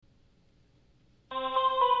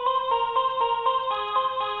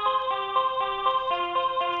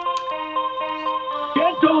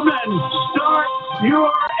and start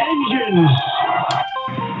your engines.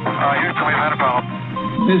 Houston, we've had a problem.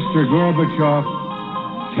 Mr. Gorbachev,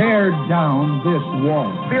 tear down this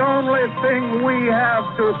wall. The only thing we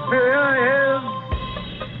have to fear is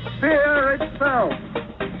fear itself.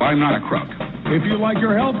 I'm not a crook. If you like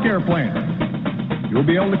your health care plan, you'll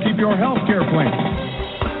be able to keep your health care plan.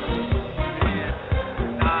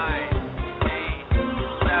 9, 8,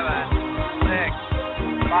 7,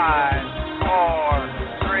 6, 5, 4,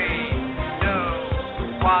 3, 2,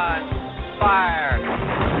 1, fire.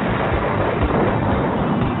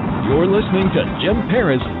 You're listening to Jim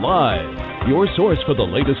Paris Live, your source for the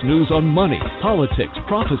latest news on money, politics,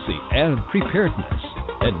 prophecy, and preparedness.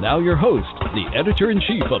 And now your host, the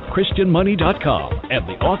editor-in-chief of ChristianMoney.com and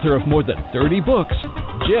the author of more than 30 books,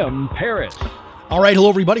 Jim Paris. All right, hello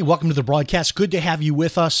everybody. Welcome to the broadcast. Good to have you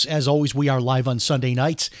with us. As always, we are live on Sunday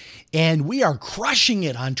nights, and we are crushing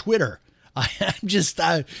it on Twitter.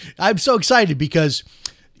 I'm so excited because,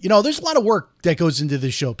 you know, there's a lot of work that goes into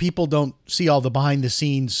this show. People don't see all the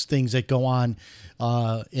behind-the-scenes things that go on,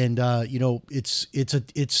 you know, it's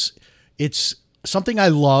something I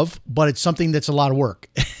love, but it's something that's a lot of work.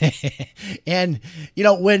 And, you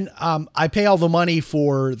know, when I pay all the money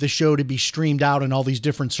for the show to be streamed out on all these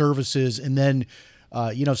different services, and then,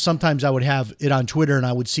 you know, sometimes I would have it on Twitter and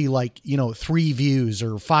I would see like, you know, 3 views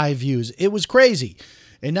or 5 views. It was crazy.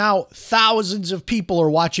 And now thousands of people are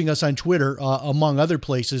watching us on Twitter, among other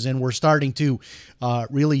places, and we're starting to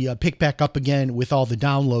really pick back up again with all the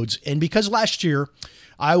downloads. And because last year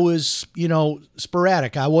I was, you know,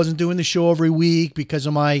 sporadic. I wasn't doing the show every week because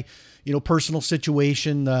of my, you know, personal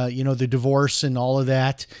situation, you know, the divorce and all of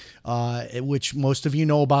that, which most of you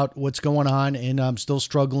know about what's going on. And I'm still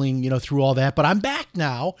struggling, you know, through all that. But I'm back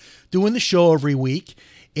now doing the show every week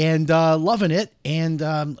and loving it. And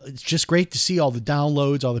it's just great to see all the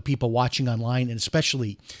downloads, all the people watching online, and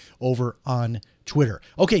especially over on Twitter.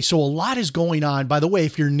 Okay, so a lot is going on. By the way,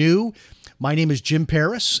 if you're new, my name is Jim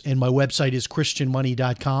Paris, and my website is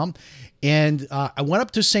ChristianMoney.com. And I went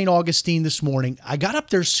up to St. Augustine this morning. I got up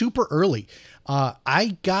there super early.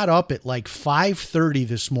 I got up at like 5:30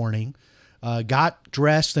 this morning, got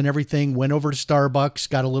dressed and everything, went over to Starbucks,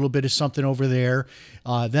 got a little bit of something over there.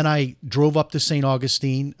 Then I drove up to St.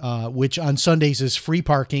 Augustine, which on Sundays is free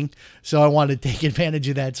parking. So I wanted to take advantage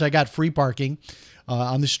of that. So I got free parking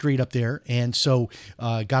on the street up there. And so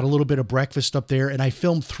got a little bit of breakfast up there, and I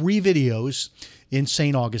filmed 3 videos in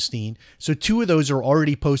St. Augustine. So 2 of those are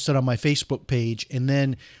already posted on my Facebook page. And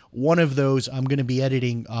then one of those I'm going to be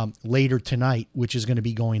editing later tonight, which is going to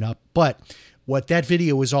be going up. But what that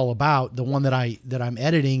video is all about, the one that I'm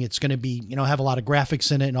editing, it's going to be, you know, have a lot of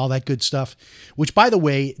graphics in it and all that good stuff, which, by the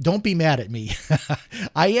way, don't be mad at me.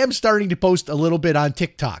 I am starting to post a little bit on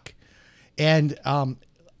TikTok. And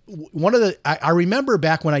I remember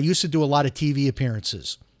back when I used to do a lot of TV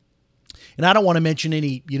appearances, and I don't want to mention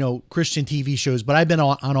any, you know, Christian TV shows, but I've been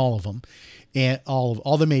on all of them, and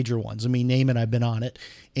all the major ones. I mean, name it, I've been on it.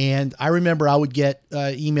 And I remember I would get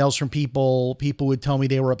emails from people. People would tell me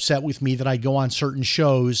they were upset with me that I'd go on certain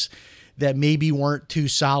shows that maybe weren't too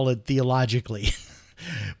solid theologically.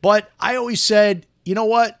 But I always said, you know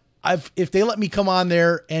what? If they let me come on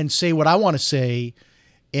there and say what I want to say,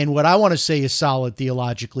 and what I want to say is solid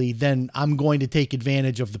theologically, then I'm going to take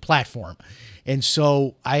advantage of the platform. And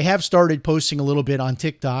so I have started posting a little bit on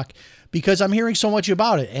TikTok because I'm hearing so much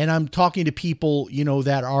about it. And I'm talking to people, you know,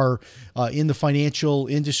 that are in the financial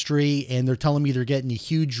industry, and they're telling me they're getting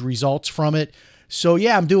huge results from it. So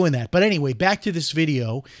yeah, I'm doing that. But anyway, back to this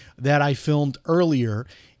video that I filmed earlier.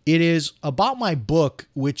 It is about my book,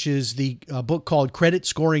 which is the book called Credit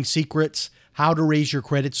Scoring Secrets: How to Raise Your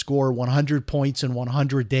Credit Score 100 Points in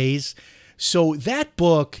 100 Days. So that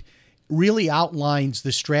book really outlines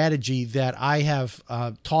the strategy that I have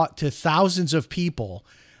taught to thousands of people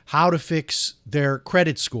how to fix their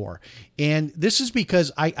credit score. And this is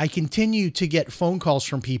because I continue to get phone calls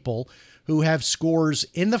from people who have scores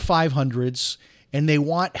in the 500s, and they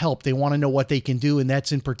want help. They want to know what they can do. And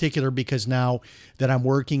that's in particular because now that I'm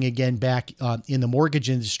working again back in the mortgage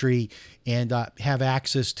industry and have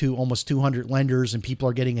access to almost 200 lenders, and people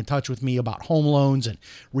are getting in touch with me about home loans and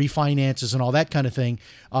refinances and all that kind of thing.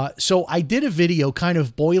 So I did a video kind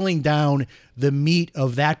of boiling down the meat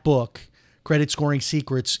of that book, Credit Scoring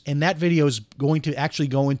Secrets. And that video is going to actually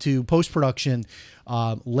go into post-production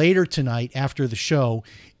later tonight after the show,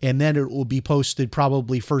 and then it will be posted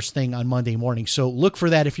probably first thing on Monday morning. So look for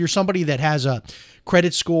that. If you're somebody that has a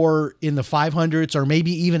credit score in the 500s or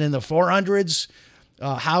maybe even in the 400s,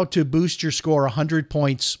 how to boost your score 100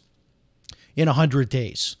 points in 100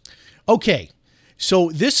 days. Okay,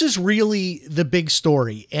 So this is really the big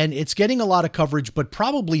story, and it's getting a lot of coverage, but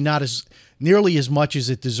probably not as nearly as much as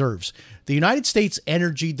it deserves. The United States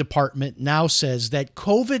Energy Department now says that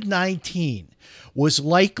COVID-19 was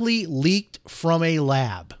likely leaked from a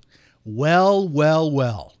lab.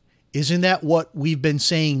 Well. Isn't that what we've been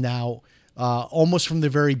saying now almost from the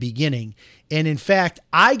very beginning? And in fact,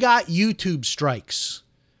 I got YouTube strikes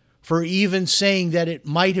for even saying that it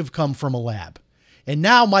might have come from a lab. And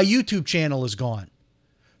now my YouTube channel is gone.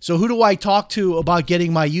 So who do I talk to about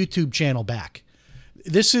getting my YouTube channel back?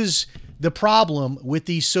 This is the problem with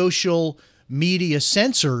these social media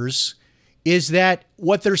censors, is that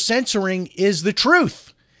what they're censoring is the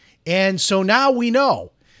truth. And so now we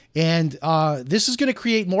know. And this is going to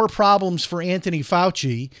create more problems for Anthony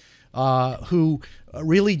Fauci, who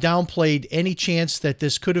really downplayed any chance that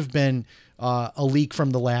this could have been a leak from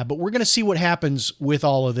the lab. But we're going to see what happens with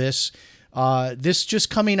all of this. This just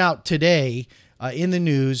coming out today in the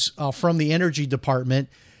news from the Energy Department.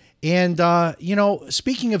 And,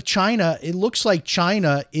 speaking of China, it looks like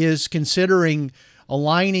China is considering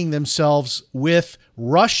aligning themselves with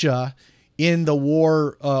Russia in the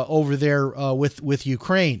war over there with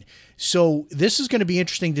Ukraine. So this is going to be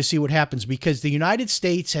interesting to see what happens, because the United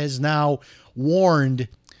States has now warned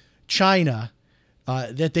China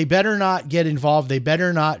that they better not get involved. They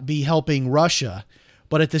better not be helping Russia.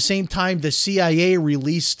 But at the same time, the CIA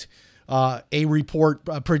released a report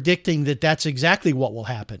predicting that that's exactly what will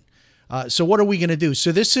happen. So what are we going to do?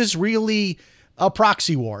 So this is really a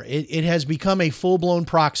proxy war. It has become a full-blown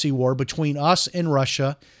proxy war between us and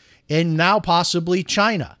Russia, and now possibly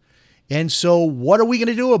China. And so what are we going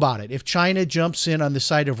to do about it? If China jumps in on the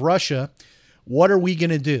side of Russia, what are we going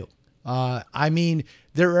to do?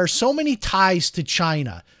 There are so many ties to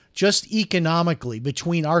China, just economically,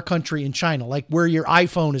 between our country and China, like where your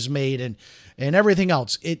iPhone is made and everything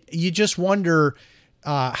else. You just wonder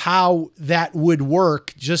how that would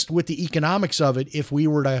work just with the economics of it if we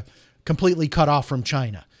were to completely cut off from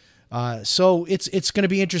China. So it's going to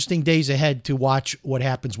be interesting days ahead to watch what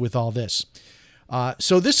happens with all this.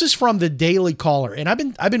 So this is from the Daily Caller, and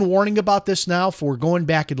I've been warning about this now for going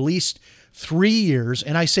back at least 3 years,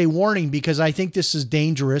 and I say warning because I think this is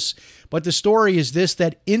dangerous. But the story is this: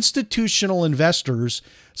 that institutional investors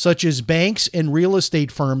such as banks and real estate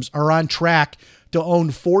firms are on track to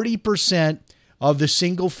own 40% of the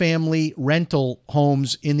single-family rental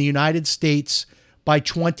homes in the United States by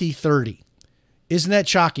 2030. Isn't that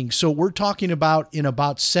shocking? So we're talking about in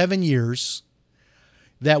about 7 years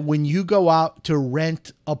that when you go out to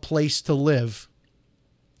rent a place to live,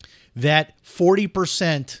 that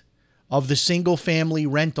 40% of the single-family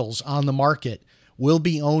rentals on the market will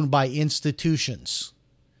be owned by institutions.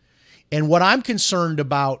 And what I'm concerned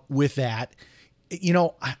about with that,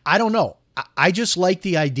 I don't know. I just like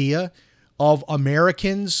the idea of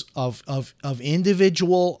Americans, of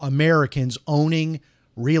individual Americans owning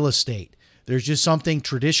real estate. There's just something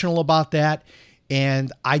traditional about that.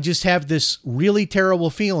 And I just have this really terrible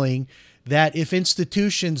feeling that if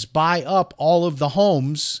institutions buy up all of the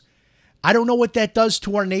homes, I don't know what that does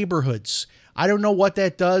to our neighborhoods. I don't know what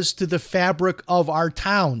that does to the fabric of our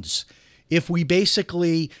towns. If we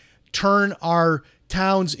basically turn our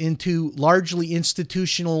towns into largely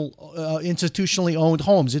institutionally owned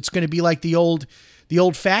homes, it's going to be like the old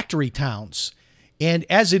factory towns. And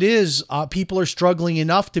as it is, people are struggling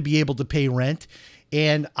enough to be able to pay rent.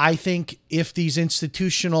 And I think if these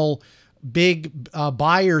institutional big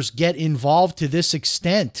buyers get involved to this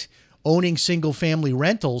extent, owning single family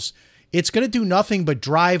rentals, it's going to do nothing but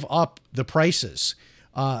drive up the prices.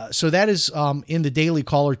 So that is in the Daily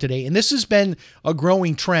Caller today. And this has been a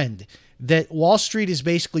growing trend, that Wall Street is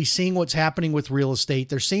basically seeing what's happening with real estate.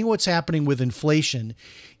 They're seeing what's happening with inflation.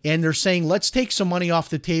 And they're saying, let's take some money off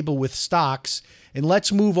the table with stocks and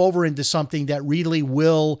let's move over into something that really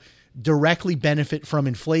will directly benefit from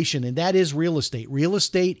inflation. And that is real estate. Real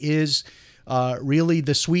estate is really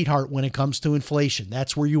the sweetheart when it comes to inflation.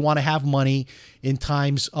 That's where you want to have money in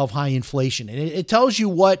times of high inflation. And it tells you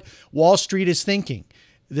what Wall Street is thinking.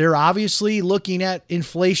 They're obviously looking at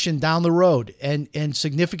inflation down the road and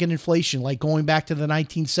significant inflation, like going back to the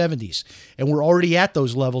 1970s. And we're already at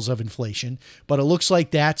those levels of inflation, but it looks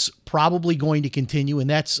like that's probably going to continue. And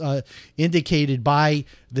that's indicated by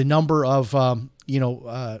the number of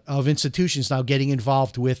institutions now getting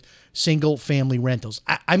involved with single family rentals.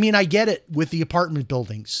 I mean, I get it with the apartment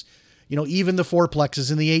buildings, even the fourplexes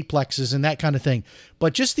and the eightplexes and that kind of thing.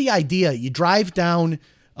 But just the idea, you drive down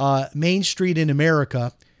Main Street in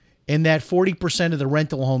America, and that 40% of the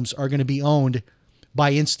rental homes are going to be owned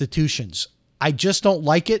by institutions. I just don't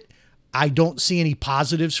like it. I don't see any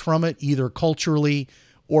positives from it, either culturally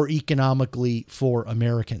or economically for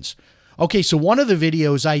Americans. Okay, so one of the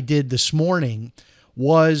videos I did this morning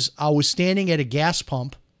was I was standing at a gas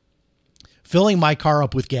pump filling my car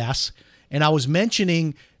up with gas, and I was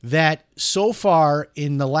mentioning that so far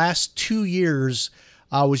in the last 2 years,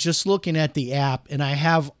 I was just looking at the app, and I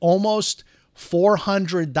have almost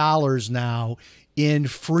 $400 now in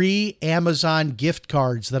free Amazon gift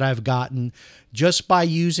cards that I've gotten just by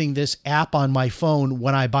using this app on my phone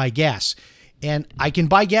when I buy gas. And I can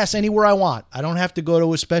buy gas anywhere I want. I don't have to go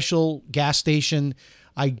to a special gas station.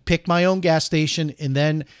 I pick my own gas station, and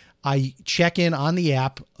then I check in on the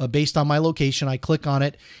app based on my location. I click on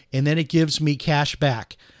it, and then it gives me cash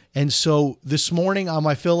back. And so this morning on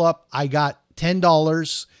my fill up, I got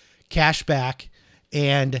 $10 cash back.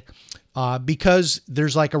 And because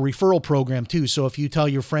there's like a referral program too. So if you tell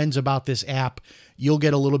your friends about this app, you'll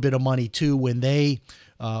get a little bit of money too when they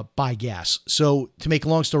buy gas. So to make a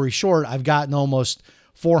long story short, I've gotten almost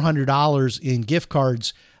 $400 in gift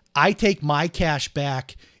cards. I take my cash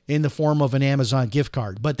back in the form of an Amazon gift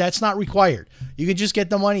card, but that's not required. You can just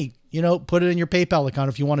get the money, put it in your PayPal account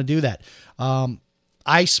if you want to do that.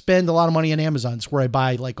 I spend a lot of money on Amazon. It's where I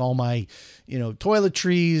buy like all my,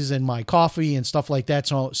 toiletries and my coffee and stuff like that.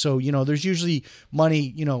 So, there's usually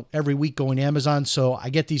money, every week going to Amazon. So I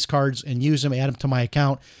get these cards and use them, add them to my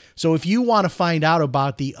account. So if you want to find out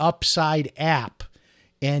about the Upside app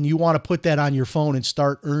and you want to put that on your phone and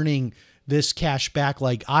start earning this cash back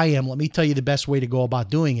like I am, let me tell you the best way to go about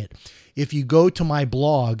doing it. If you go to my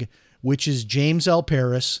blog, which is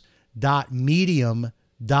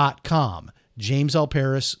jameslparis.medium.com,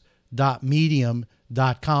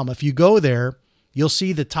 jameslparis.medium.com. If you go there, you'll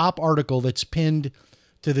see the top article that's pinned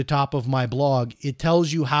to the top of my blog. It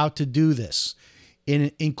tells you how to do this.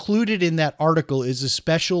 And included in that article is a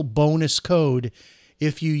special bonus code.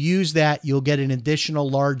 If you use that, you'll get an additional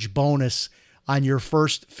large bonus on your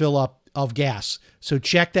first fill up of gas. So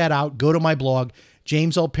check that out. Go to my blog,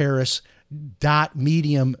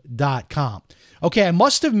 jameslparis.medium.com. Okay, I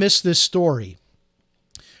must have missed this story,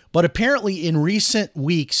 but apparently in recent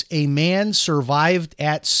weeks, a man survived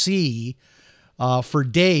at sea for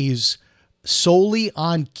days solely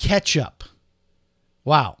on ketchup.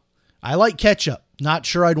 Wow. I like ketchup. Not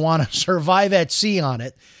sure I'd want to survive at sea on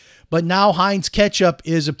it. But now Heinz Ketchup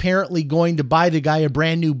is apparently going to buy the guy a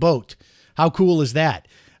brand new boat. How cool is that?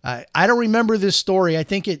 I don't remember this story. I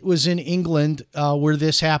think it was in England where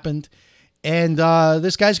this happened. And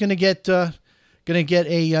this guy's going to get a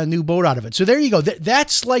new boat out of it. So there you go.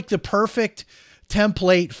 That's like the perfect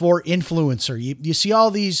template for influencer. You see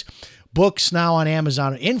all these books now on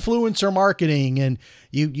Amazon, influencer marketing, and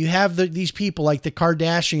you have these people like the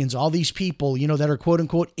Kardashians, all these people, that are quote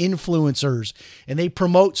unquote influencers, and they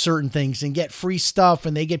promote certain things and get free stuff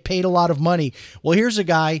and they get paid a lot of money. Well, here's a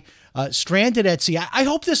guy stranded at sea. I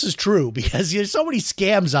hope this is true because there's so many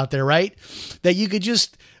scams out there, right? That you could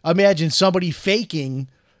just imagine somebody faking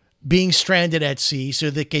being stranded at sea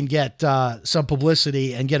so they can get some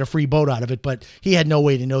publicity and get a free boat out of it. But he had no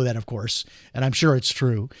way to know that, of course. And I'm sure it's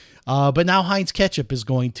true. But now Heinz Ketchup is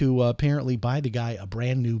going to apparently buy the guy a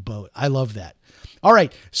brand new boat. I love that. All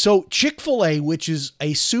right. So Chick-fil-A, which is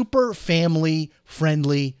a super family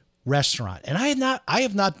friendly restaurant. And I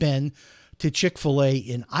have not been to Chick-fil-A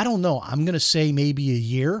in, I don't know, I'm going to say maybe a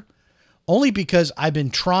year, only because I've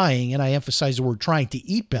been trying, and I emphasize the word trying, to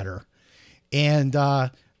eat better. And,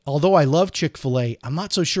 although I love Chick-fil-A, I'm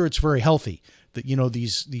not so sure it's very healthy. That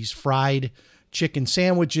these fried chicken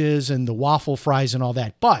sandwiches and the waffle fries and all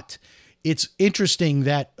that. But it's interesting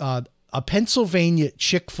that a Pennsylvania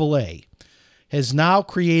Chick-fil-A has now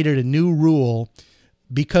created a new rule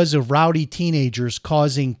because of rowdy teenagers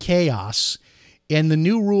causing chaos. And the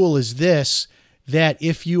new rule is this, that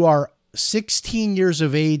if you are 16 years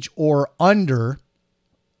of age or under,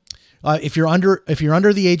 if you're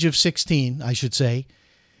under the age of 16, I should say,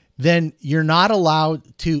 then you're not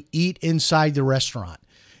allowed to eat inside the restaurant.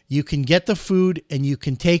 You can get the food and you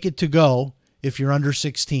can take it to go if you're under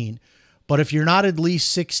 16. But if you're not at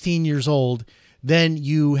least 16 years old, then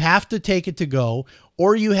you have to take it to go,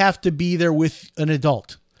 or you have to be there with an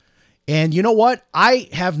adult. And you know what? I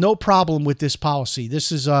have no problem with this policy.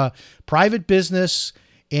 This is a private business,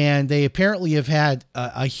 and they apparently have had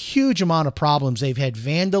a huge amount of problems. They've had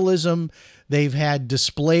vandalism. They've had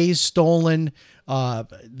displays stolen.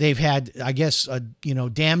 They've had, I guess,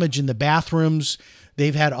 damage in the bathrooms.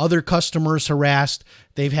 They've had other customers harassed.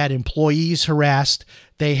 They've had employees harassed.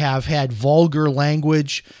 They have had vulgar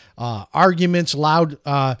language, arguments, loud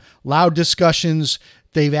discussions.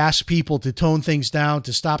 They've asked people to tone things down,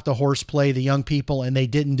 to stop the horseplay, the young people, and they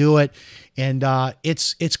didn't do it. And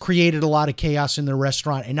it's created a lot of chaos in the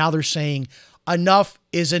restaurant. And now they're saying enough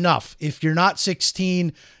is enough. If you're not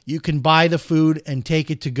 16, you can buy the food and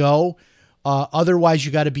take it to go. Otherwise,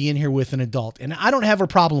 you got to be in here with an adult. And I don't have a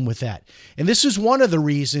problem with that. And this is one of the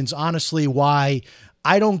reasons, honestly, why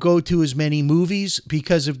I don't go to as many movies,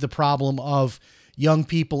 because of the problem of young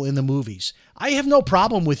people in the movies. I have no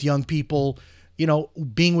problem with young people,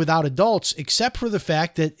 being without adults, except for the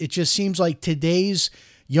fact that it just seems like today's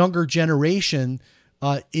younger generation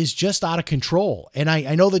is just out of control. And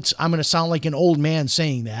I know that I'm going to sound like an old man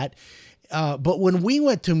saying that, but when we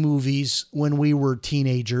went to movies when we were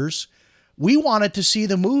teenagers, we wanted to see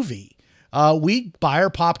the movie. We'd buy our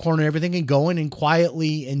popcorn and everything and go in and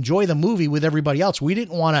quietly enjoy the movie with everybody else. We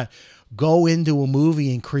didn't want to go into a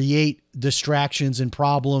movie and create distractions and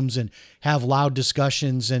problems and have loud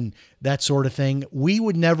discussions and that sort of thing. We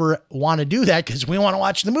would never want to do that because we want to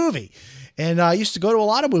watch the movie. And I used to go to a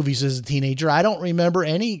lot of movies as a teenager. I don't remember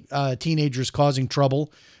any teenagers causing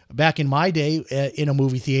trouble back in my day in a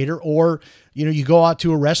movie theater. Or, you go out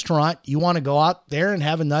to a restaurant, you want to go out there and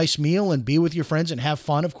have a nice meal and be with your friends and have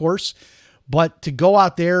fun, of course. But to go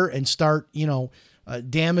out there and start,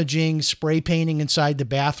 damaging, spray painting inside the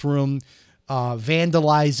bathroom,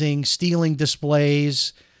 vandalizing, stealing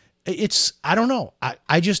displays, I don't know.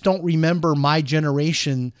 I just don't remember my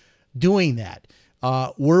generation doing that.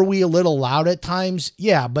 Were we a little loud at times?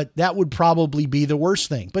 Yeah, but that would probably be the worst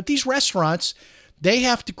thing. But these restaurants, they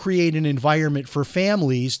have to create an environment for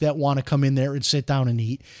families that want to come in there and sit down and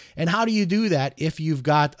eat. And how do you do that if you've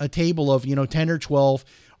got a table of, 10 or 12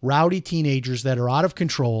 rowdy teenagers that are out of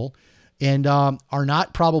control and are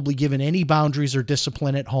not probably given any boundaries or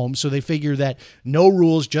discipline at home? So they figure that no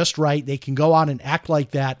rules, just right. They can go out and act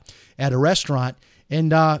like that at a restaurant.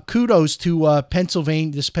 And kudos to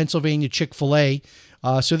Pennsylvania Chick-fil-A.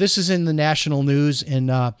 So this is in the national news,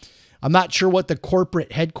 and I'm not sure what the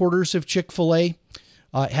corporate headquarters of Chick-fil-A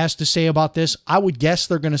has to say about this. I would guess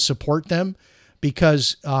they're going to support them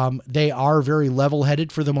because they are very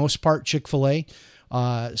level-headed for the most part, Chick-fil-A.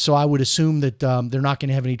 So I would assume that they're not going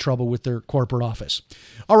to have any trouble with their corporate office.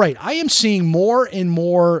 All right, I am seeing more and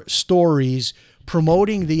more stories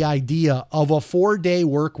promoting the idea of a 4-day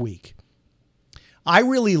work week. I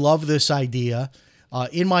really love this idea.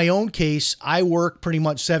 In my own case, I work pretty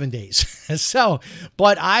much 7 days.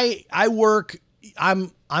 But I work,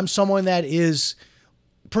 I'm someone that is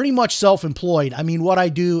pretty much self-employed. I mean, what I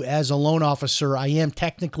do as a loan officer, I am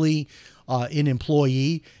technically an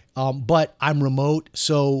employee, but I'm remote.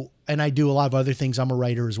 And I do a lot of other things. I'm a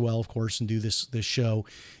writer as well, of course, and do this show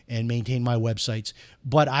and maintain my websites.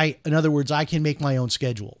 But in other words, I can make my own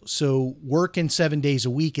schedule. So working 7 days a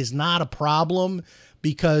week is not a problem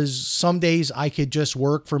because some days I could just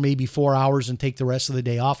work for maybe 4 hours and take the rest of the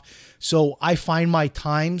day off. So I find my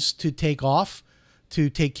times to take off, to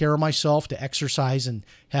take care of myself, to exercise and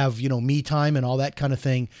have, me time and all that kind of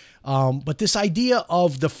thing. But this idea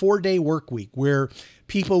of the 4-day work week where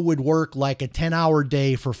people would work like a 10-hour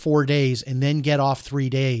day for 4 days and then get off 3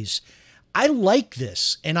 days. I like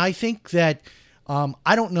this. And I think that,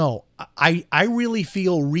 I don't know, I really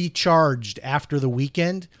feel recharged after the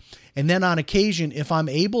weekend. And then on occasion, if I'm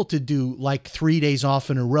able to do like 3 days off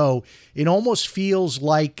in a row, it almost feels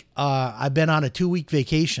like I've been on a 2-week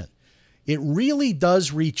vacation. It really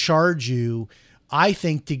does recharge you, I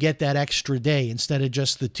think, to get that extra day instead of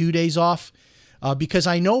just the 2 days off. Because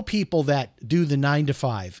I know people that do the 9 to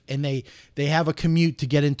 5 and they have a commute to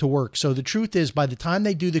get into work. So the truth is, by the time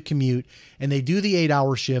they do the commute and they do the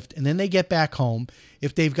 8-hour shift and then they get back home,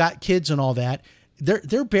 if they've got kids and all that,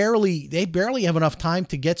 they barely have enough time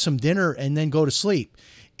to get some dinner and then go to sleep.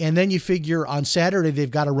 And then you figure on Saturday, they've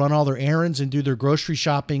got to run all their errands and do their grocery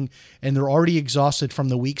shopping and they're already exhausted from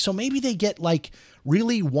the week. So maybe they get like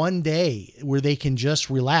really 1 day where they can just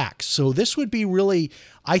relax. So this would be really,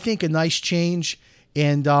 I think, a nice change.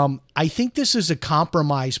 And I think this is a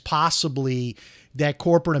compromise possibly that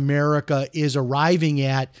corporate America is arriving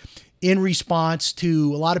at in response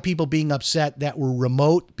to a lot of people being upset that were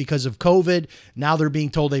remote because of COVID. Now they're being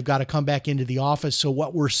told they've got to come back into the office. So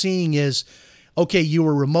what we're seeing is, okay, you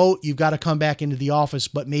were remote, you've got to come back into the office,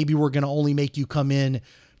 but maybe we're going to only make you come in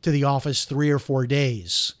to the office 3 or 4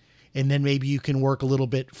 days. And then maybe you can work a little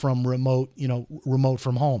bit from remote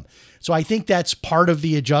from home. So I think that's part of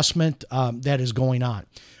the adjustment that is going on.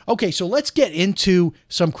 Okay, so let's get into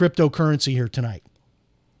some cryptocurrency here tonight.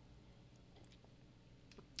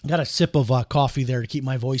 Got a sip of coffee there to keep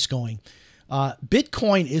my voice going.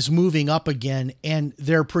 Bitcoin is moving up again, and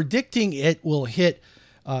they're predicting it will hit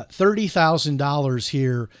 $30,000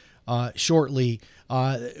 here shortly.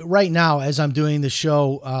 Right now, as I'm doing the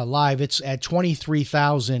show live, it's at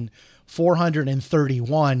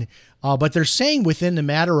 23,431. But they're saying within the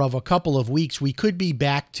matter of a couple of weeks, we could be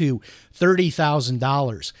back to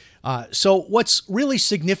 $30,000. So what's really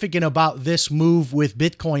significant about this move with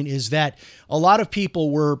Bitcoin is that a lot of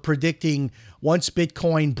people were predicting once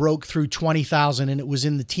Bitcoin broke through 20,000 and it was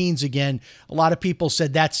in the teens again, a lot of people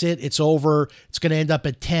said, that's it, it's over. It's going to end up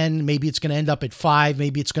at 10. Maybe it's going to end up at 5.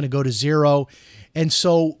 Maybe it's going to go to 0. And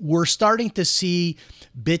so we're starting to see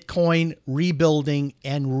Bitcoin rebuilding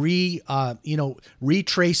and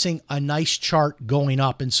retracing a nice chart going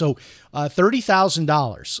up. And so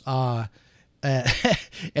 $30,000.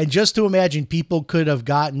 And just to imagine, people could have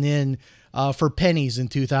gotten in for pennies in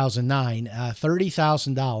 2009.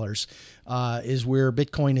 $30,000 is where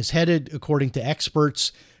Bitcoin is headed, according to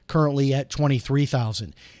experts, currently at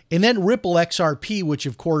 23,000. And then Ripple XRP, which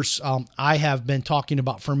of course I have been talking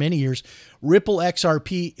about for many years. Ripple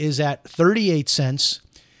XRP is at 38 cents.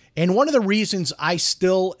 And one of the reasons I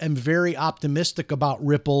still am very optimistic about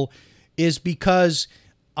Ripple is because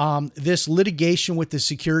this litigation with the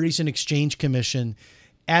Securities and Exchange Commission,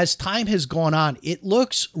 as time has gone on, it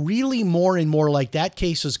looks really more and more like that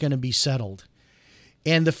case is going to be settled.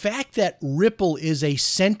 And the fact that Ripple is a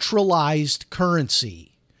centralized currency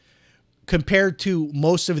compared to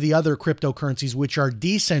most of the other cryptocurrencies, which are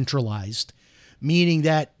decentralized, meaning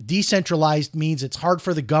that decentralized means it's hard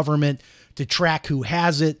for the government to track who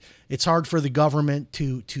has it. It's hard for the government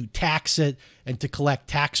to tax it and to collect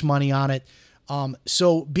tax money on it.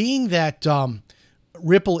 So being that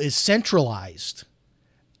Ripple is centralized,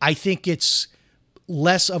 I think it's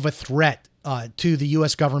less of a threat to the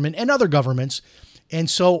U.S. government and other governments. And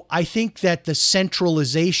so I think that the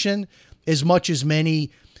centralization, as much as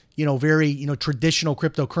many, very, traditional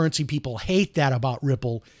cryptocurrency people hate that about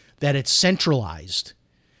Ripple, that it's centralized,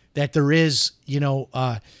 that there is,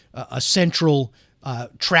 a central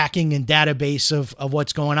tracking and database of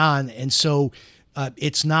what's going on. And so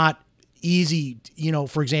it's not easy,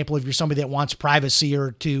 for example, if you're somebody that wants privacy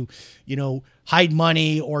or to, hide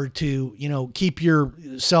money or to, keep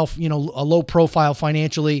yourself, a low profile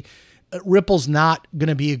financially, Ripple's not going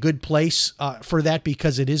to be a good place for that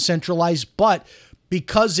because it is centralized. But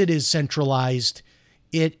because it is centralized,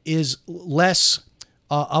 it is less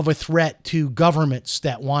of a threat to governments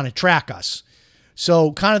that want to track us.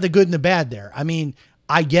 So kind of the good and the bad there. I mean,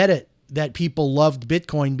 I get it that people loved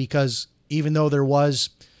Bitcoin because even though there was,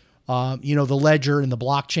 the ledger and the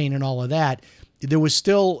blockchain and all of that, there was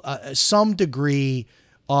still some degree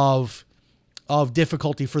of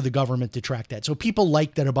difficulty for the government to track that. So people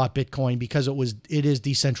like that about Bitcoin because it is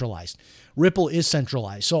decentralized. Ripple is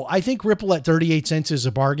centralized. So I think Ripple at 38 cents is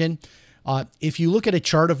a bargain. If you look at a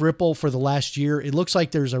chart of Ripple for the last year, it looks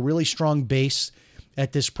like there's a really strong base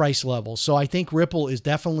at this price level. So I think Ripple is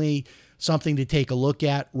definitely something to take a look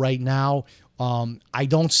at right now. I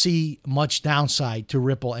don't see much downside to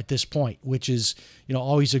Ripple at this point, which is,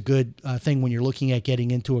 always a good thing when you're looking at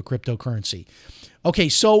getting into a cryptocurrency. Okay,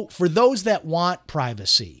 so for those that want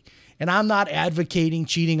privacy, and I'm not advocating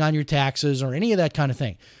cheating on your taxes or any of that kind of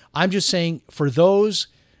thing. I'm just saying for those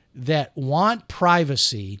that want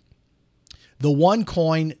privacy, the one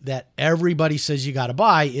coin that everybody says you got to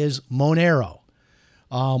buy is Monero.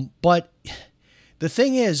 But the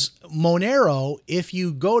thing is, Monero, if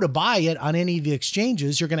you go to buy it on any of the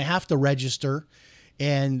exchanges, you're going to have to register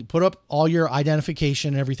and put up all your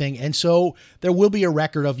identification and everything. And so there will be a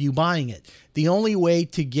record of you buying it. The only way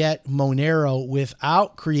to get Monero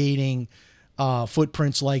without creating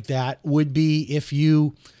footprints like that would be if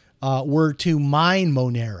you were to mine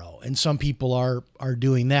Monero. And some people are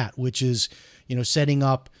doing that, which is, setting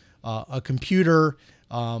up a computer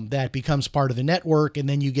that becomes part of the network, and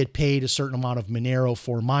then you get paid a certain amount of Monero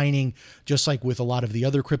for mining, just like with a lot of the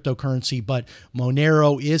other cryptocurrency. But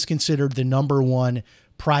Monero is considered the number one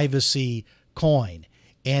privacy coin.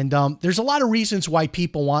 And there's a lot of reasons why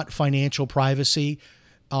people want financial privacy.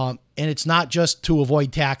 And it's not just to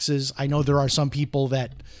avoid taxes. I know there are some people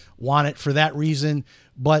that want it for that reason,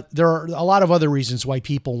 but there are a lot of other reasons why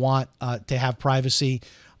people want to have privacy.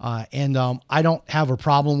 And I don't have a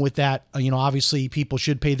problem with that. Obviously people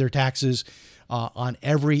should pay their taxes on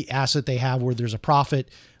every asset they have where there's a profit.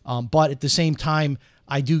 But at the same time,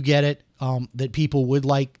 I do get it that people would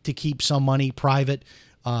like to keep some money private.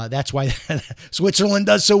 That's why Switzerland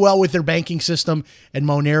does so well with their banking system, and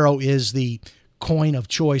Monero is the coin of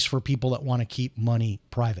choice for people that want to keep money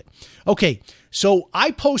private. Okay, so I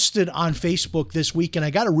posted on Facebook this week, and I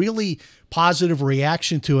got a really positive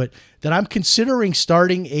reaction to it, that I'm considering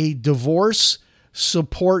starting a divorce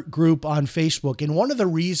support group on Facebook. And one of the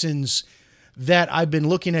reasons that I've been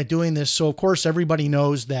looking at doing this, so of course everybody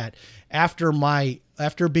knows that after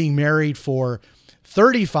being married for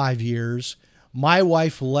 35 years, My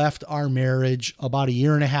wife left our marriage about a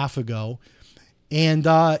year and a half ago, and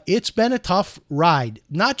it's been a tough ride,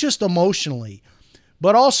 not just emotionally,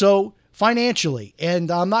 but also financially. And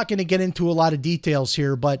I'm not going to get into a lot of details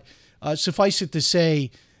here, but suffice it to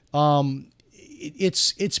say,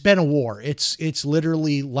 it's been a war. It's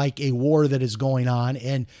literally like a war that is going on,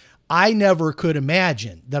 and I never could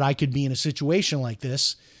imagine that I could be in a situation like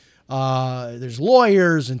this. There's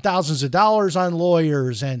lawyers and thousands of dollars on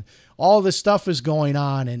lawyers, and all this stuff is going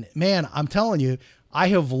on. And man, I'm telling you, I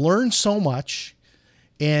have learned so much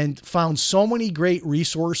and found so many great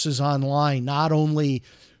resources online, not only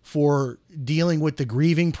for dealing with the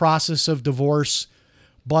grieving process of divorce,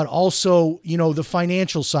 but also, the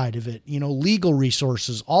financial side of it, legal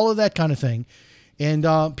resources, all of that kind of thing.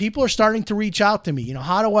 And people are starting to reach out to me.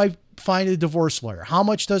 How do I find a divorce lawyer? How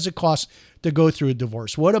much does it cost to go through a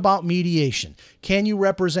divorce? What about mediation? Can you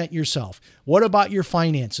represent yourself? What about your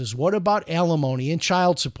finances? What about alimony and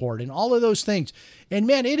child support and all of those things? And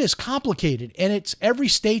man, it is complicated, and it's every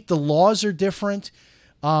state, the laws are different.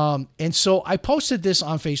 And so I posted this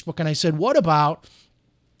on Facebook, and I said, what about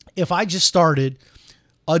if I just started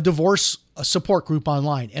a divorce support group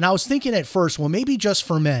online? And I was thinking at first, well, maybe just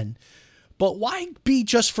for men, but why be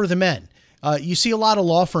just for the men? You see a lot of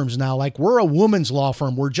law firms now, like we're a woman's law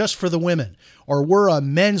firm, we're just for the women, or we're a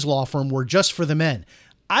men's law firm, we're just for the men.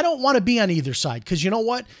 I don't want to be on either side, because you know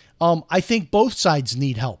what? I think both sides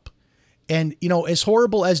need help. And, as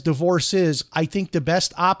horrible as divorce is, I think the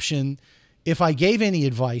best option, if I gave any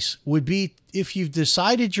advice, would be if you've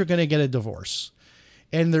decided you're going to get a divorce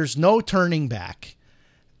and there's no turning back,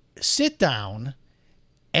 sit down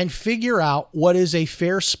and figure out what is a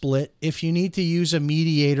fair split. If you need to use a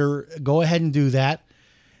mediator, go ahead and do that,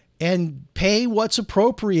 and pay what's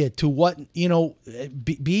appropriate to what,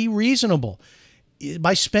 be reasonable.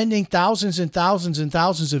 By spending thousands and thousands and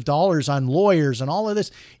thousands of dollars on lawyers and all of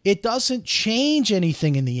this, it doesn't change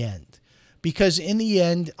anything in the end, because in the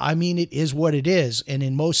end, it is what it is. And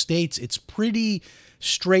in most states, it's pretty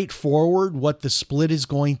straightforward what the split is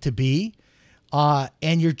going to be.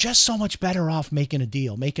 And you're just so much better off making a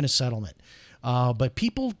deal, making a settlement. But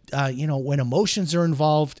people, when emotions are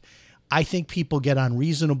involved, I think people get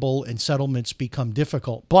unreasonable and settlements become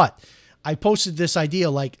difficult. But I posted this idea,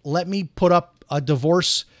 like, let me put up a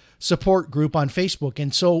divorce support group on Facebook.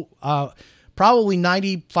 And so probably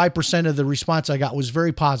 95% of the response I got was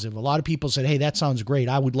very positive. A lot of people said, hey, that sounds great.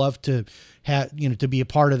 I would love to have, to be a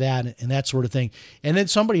part of that and that sort of thing. And then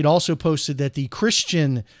somebody had also posted that the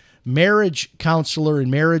Christian marriage counselor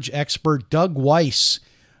and marriage expert, Doug Weiss,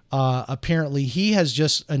 apparently he has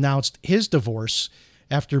just announced his divorce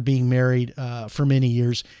after being married for many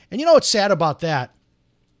years. And what's sad about that?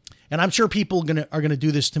 And I'm sure people are gonna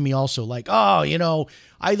do this to me also. Like, oh,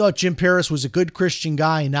 I thought Jim Paris was a good Christian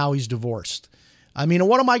guy, and now he's divorced.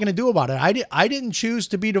 What am I gonna do about it? I didn't choose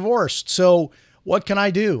to be divorced, so what can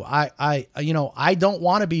I do? I don't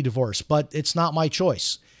want to be divorced, but it's not my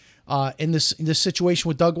choice. In this situation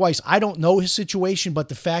with Doug Weiss, I don't know his situation, but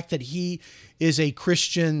the fact that he is a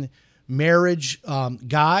Christian marriage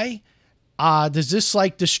guy. Does this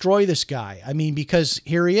destroy this guy? Because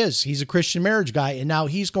here he is, he's a Christian marriage guy, and now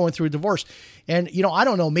he's going through a divorce. And, I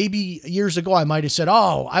don't know, maybe years ago I might have said,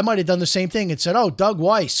 I might have done the same thing and said, Doug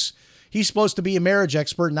Weiss, he's supposed to be a marriage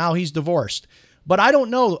expert. Now he's divorced. But I don't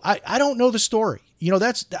know. I don't know the story.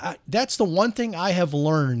 That's the one thing I have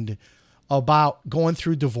learned about going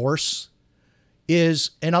through divorce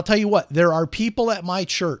is, and I'll tell you what, there are people at my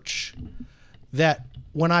church that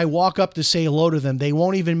when I walk up to say hello to them, they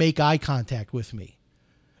won't even make eye contact with me.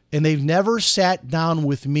 And they've never sat down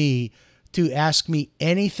with me to ask me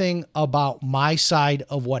anything about my side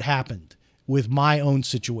of what happened with my own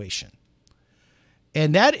situation.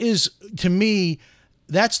 And that is, to me,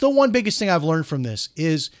 that's the one biggest thing I've learned from this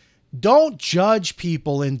is don't judge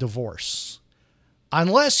people in divorce.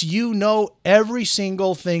 Unless you know every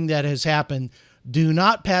single thing that has happened, do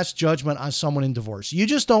not pass judgment on someone in divorce. You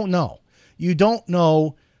just don't know. You don't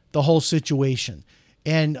know the whole situation.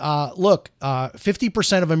 And look,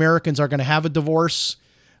 50% of Americans are going to have a divorce.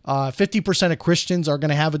 50% of Christians are going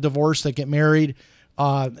to have a divorce that get married.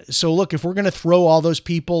 So look, if we're going to throw all those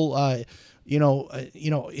people, in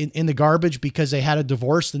the garbage because they had a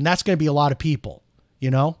divorce, then that's going to be a lot of people,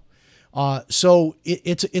 So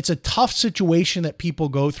it's a tough situation that people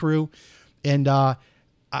go through. And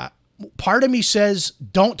part of me says,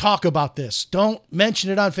 don't talk about this. Don't mention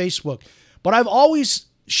it on Facebook. But I've always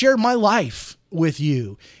shared my life with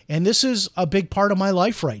you. And this is a big part of my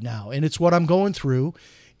life right now. And it's what I'm going through.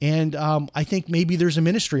 And I think maybe there's a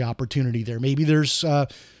ministry opportunity there. Maybe there's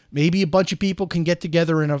maybe a bunch of people can get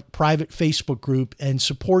together in a private Facebook group and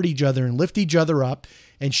support each other and lift each other up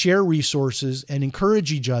and share resources and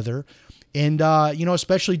encourage each other. And,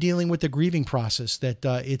 especially dealing with the grieving process, that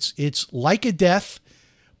it's like a death,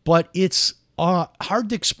 but it's hard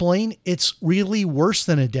to explain. It's really worse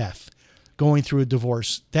than a death going through a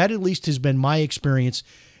divorce. That at least has been my experience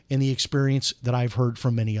and the experience that I've heard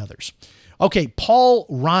from many others. Okay, Paul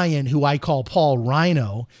Ryan, who I call Paul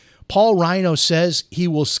Rhino. Paul Rhino says he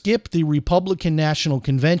will skip the Republican National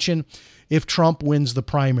Convention if Trump wins the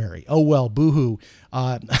primary. Oh, well, boo-hoo.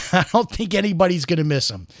 I don't think anybody's going to miss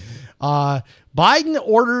him. Biden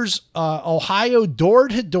orders Ohio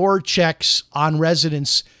door-to-door checks on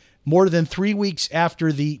residents more than 3 weeks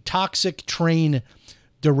after the toxic train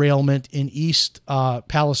derailment in East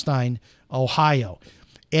Palestine, Ohio.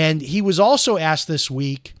 And he was also asked this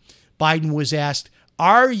week, Biden was asked,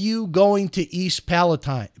 are you going to East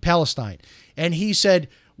Palestine? And he said,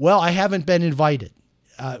 well, I haven't been invited,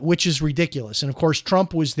 which is ridiculous. And of course,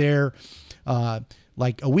 Trump was there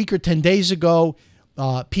like a week or 10 days ago.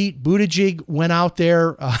 Pete Buttigieg went out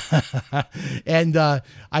there and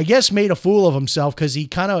I guess made a fool of himself because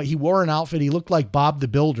he wore an outfit. He looked like Bob the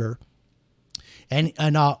Builder, and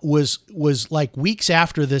was like weeks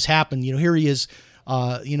after this happened. Here he is,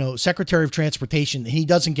 Secretary of Transportation. He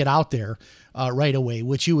doesn't get out there right away,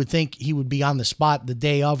 which you would think he would be on the spot the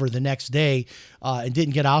day of or the next day, and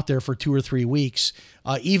didn't get out there for 2 or 3 weeks.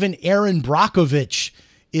 Even Aaron Brockovich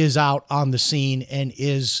is out on the scene and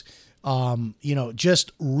is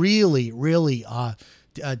just really, really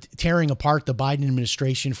tearing apart the Biden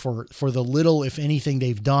administration for the little, if anything,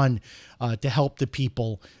 they've done to help the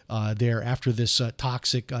people there after this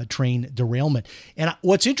toxic train derailment. And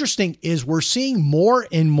what's interesting is we're seeing more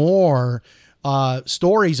and more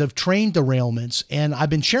stories of train derailments, and I've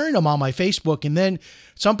been sharing them on my Facebook, and then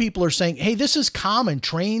some people are saying, hey, this is common.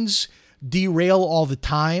 Trains derail all the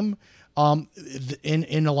time.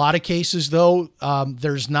 In a lot of cases, though,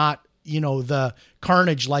 there's not the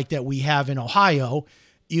carnage like that we have in Ohio.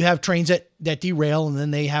 You have trains that derail, and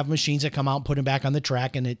then they have machines that come out and put them back on the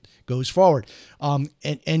track, and it goes forward.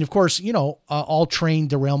 And of course, all train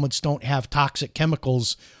derailments don't have toxic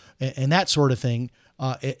chemicals and that sort of thing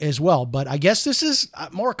as well. But I guess this is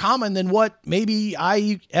more common than what maybe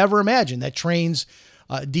I ever imagined, that trains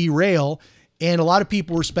derail. And a lot of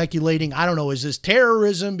people were speculating, I don't know, is this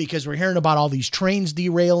terrorism? Because we're hearing about all these trains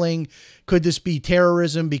derailing. Could this be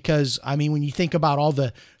terrorism? Because, when you think about all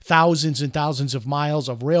the thousands and thousands of miles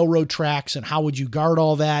of railroad tracks and how would you guard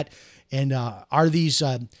all that? And are these,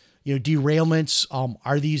 derailments?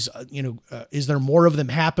 Are these, is there more of them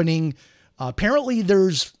happening? Apparently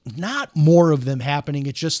there's not more of them happening.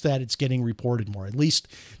 It's just that it's getting reported more. At least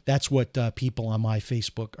that's what people on my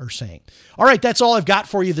Facebook are saying. All right, that's all I've got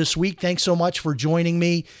for you this week. Thanks so much for joining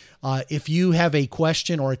me. If you have a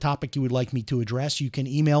question or a topic you would like me to address, you can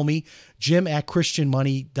email me,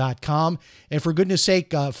 jim@christianmoney.com. And for goodness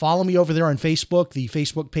sake, follow me over there on Facebook. The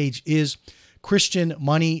Facebook page is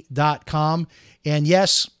christianmoney.com. And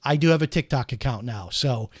yes, I do have a TikTok account now,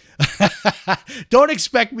 so don't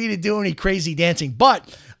expect me to do any crazy dancing,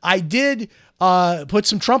 but I did put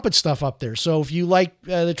some trumpet stuff up there. So if you like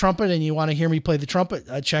the trumpet and you want to hear me play the trumpet,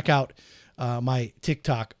 check out my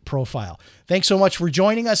TikTok profile. Thanks so much for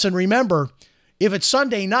joining us. And remember, if it's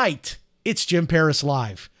Sunday night, it's Jim Paris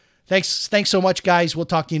Live. Thanks so much, guys. We'll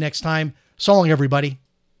talk to you next time. So long, everybody.